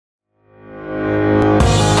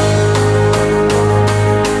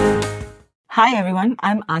Hi everyone,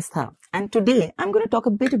 I'm Astha, and today I'm going to talk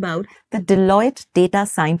a bit about the Deloitte data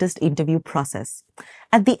scientist interview process.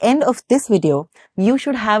 At the end of this video, you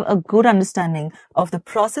should have a good understanding of the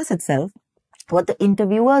process itself, what the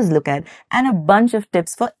interviewers look at, and a bunch of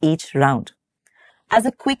tips for each round. As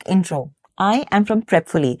a quick intro, I am from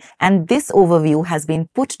Prepfully, and this overview has been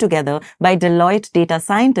put together by Deloitte data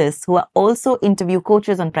scientists who are also interview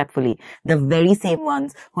coaches on Prepfully, the very same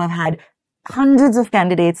ones who have had hundreds of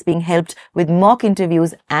candidates being helped with mock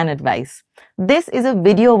interviews and advice. This is a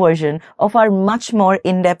video version of our much more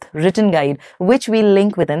in-depth written guide, which we'll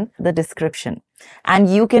link within the description. And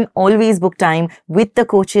you can always book time with the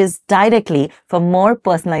coaches directly for more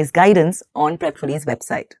personalized guidance on Prepfully's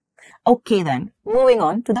website. Okay then, moving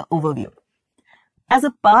on to the overview. As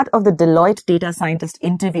a part of the Deloitte data scientist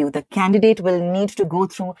interview, the candidate will need to go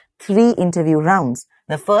through 3 interview rounds.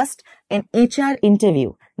 The first, an HR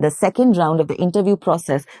interview. The second round of the interview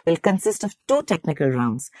process will consist of 2 technical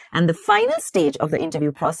rounds. And the final stage of the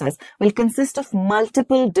interview process will consist of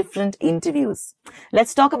multiple different interviews.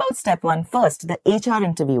 Let's talk about step 1 first, the HR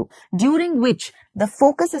interview, during which the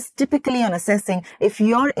focus is typically on assessing if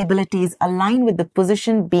your abilities align with the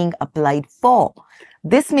position being applied for.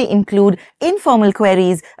 This may include informal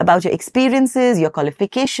queries about your experiences, your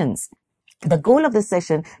qualifications. The goal of this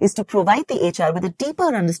session is to provide the HR with a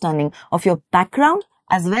deeper understanding of your background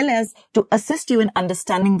as well as to assist you in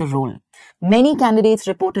understanding the role. Many candidates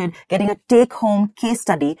reported getting a take-home case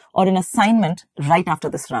study or an assignment right after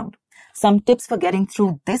this round. Some tips for getting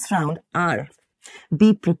through this round are: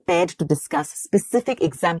 be prepared to discuss specific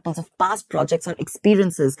examples of past projects or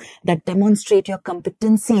experiences that demonstrate your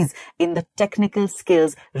competencies in the technical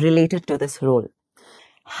skills related to this role.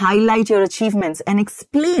 Highlight your achievements and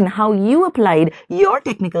explain how you applied your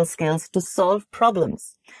technical skills to solve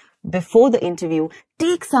problems. Before the interview,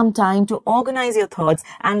 take some time to organize your thoughts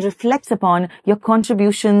and reflect upon your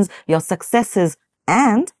contributions, your successes,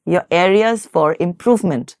 and your areas for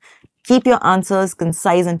improvement. Keep your answers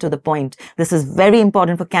concise and to the point. This is very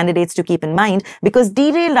important for candidates to keep in mind because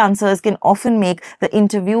derailed answers can often make the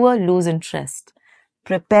interviewer lose interest.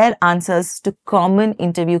 Prepare answers to common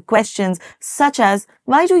interview questions such as,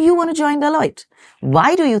 why do you want to join Deloitte?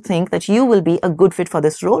 Why do you think that you will be a good fit for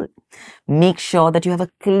this role? Make sure that you have a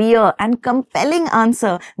clear and compelling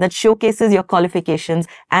answer that showcases your qualifications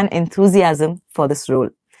and enthusiasm for this role.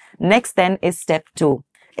 Next then is step 2.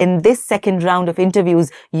 In this second round of interviews,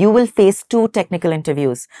 you will face 2 technical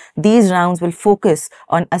interviews. These rounds will focus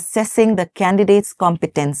on assessing the candidate's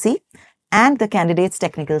competency and the candidate's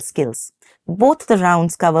technical skills. Both the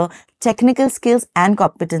rounds cover technical skills and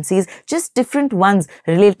competencies, just different ones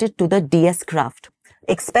related to the DS craft.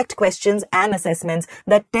 Expect questions and assessments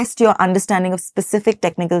that test your understanding of specific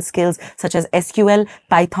technical skills such as SQL,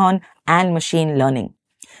 Python, and machine learning.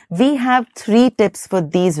 We have 3 tips for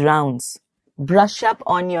these rounds. Brush up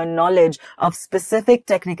on your knowledge of specific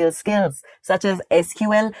technical skills such as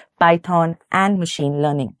SQL, Python, and machine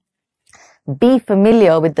learning. Be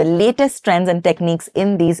familiar with the latest trends and techniques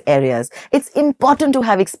in these areas. It's important to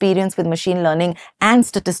have experience with machine learning and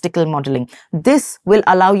statistical modeling. This will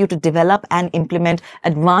allow you to develop and implement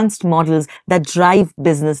advanced models that drive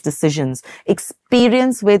business decisions.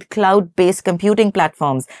 Experience with cloud-based computing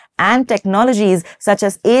platforms and technologies such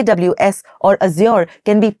as AWS or Azure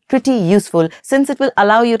can be pretty useful since it will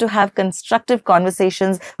allow you to have constructive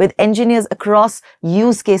conversations with engineers across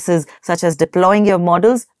use cases such as deploying your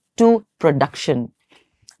models to production.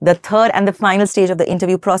 The third and the final stage of the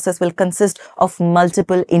interview process will consist of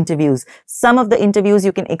multiple interviews. Some of the interviews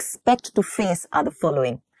you can expect to face are the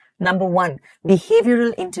following. Number 1,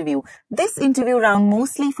 behavioral interview. This interview round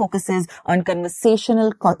mostly focuses on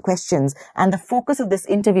conversational questions, and the focus of this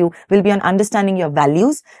interview will be on understanding your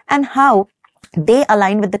values and how they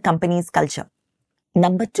align with the company's culture.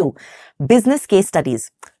 Number 2, business case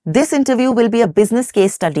studies. This interview will be a business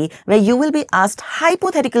case study where you will be asked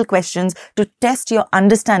hypothetical questions to test your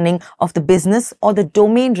understanding of the business or the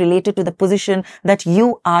domain related to the position that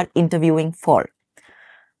you are interviewing for.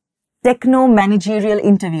 Techno-managerial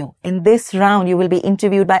interview. In this round, you will be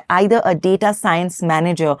interviewed by either a data science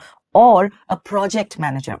manager or a project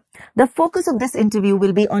manager. The focus of this interview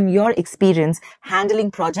will be on your experience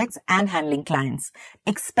handling projects and handling clients.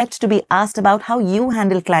 Expect to be asked about how you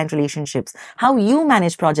handle client relationships, how you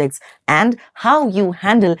manage projects, and how you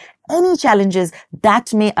handle any challenges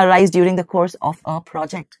that may arise during the course of a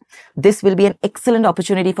project. This will be an excellent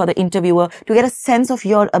opportunity for the interviewer to get a sense of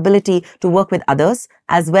your ability to work with others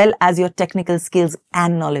as well as your technical skills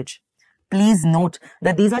and knowledge. Please note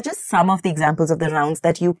that these are just some of the examples of the rounds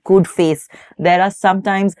that you could face. There are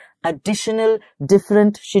sometimes additional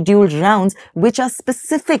different scheduled rounds which are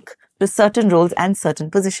specific to certain roles and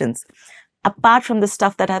certain positions. Apart from the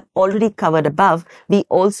stuff that I've already covered above, we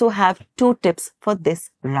also have 2 tips for this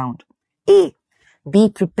round. A. Be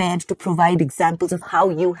prepared to provide examples of how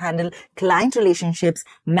you handle client relationships,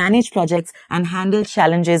 manage projects, and handle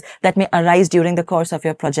challenges that may arise during the course of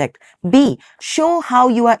your project. B. Show how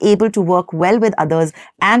you are able to work well with others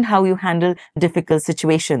and how you handle difficult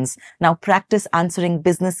situations. Now, practice answering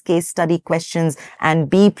business case study questions and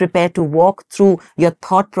be prepared to walk through your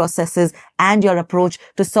thought processes and your approach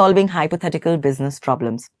to solving hypothetical business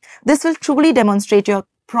problems. This will truly demonstrate your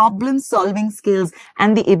problem-solving skills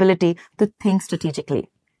and the ability to think strategically.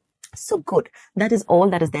 So good. That is all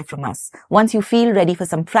that is there from us. Once you feel ready for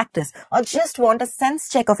some practice or just want a sense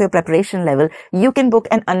check of your preparation level, you can book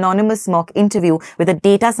an anonymous mock interview with a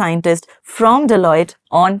data scientist from Deloitte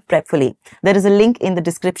on Prepfully. There is a link in the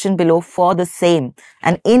description below for the same.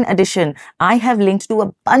 And in addition, I have linked to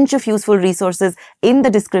a bunch of useful resources in the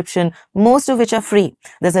description, most of which are free.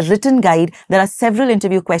 There's a written guide, there are several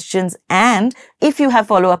interview questions, and if you have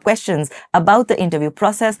follow-up questions about the interview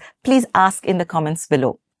process, please ask in the comments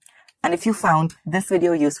below. And if you found this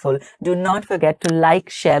video useful, do not forget to like,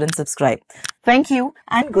 share, and subscribe. Thank you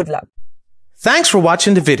and good luck. Thanks for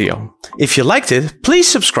watching the video. If you liked it, please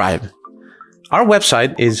subscribe. Our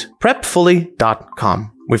website is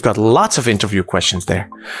prepfully.com. We've got lots of interview questions there.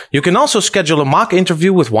 You can also schedule a mock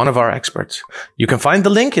interview with one of our experts. You can find the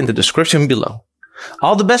link in the description below.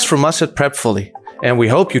 All the best from us at Prepfully, and we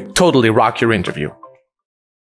hope you totally rock your interview.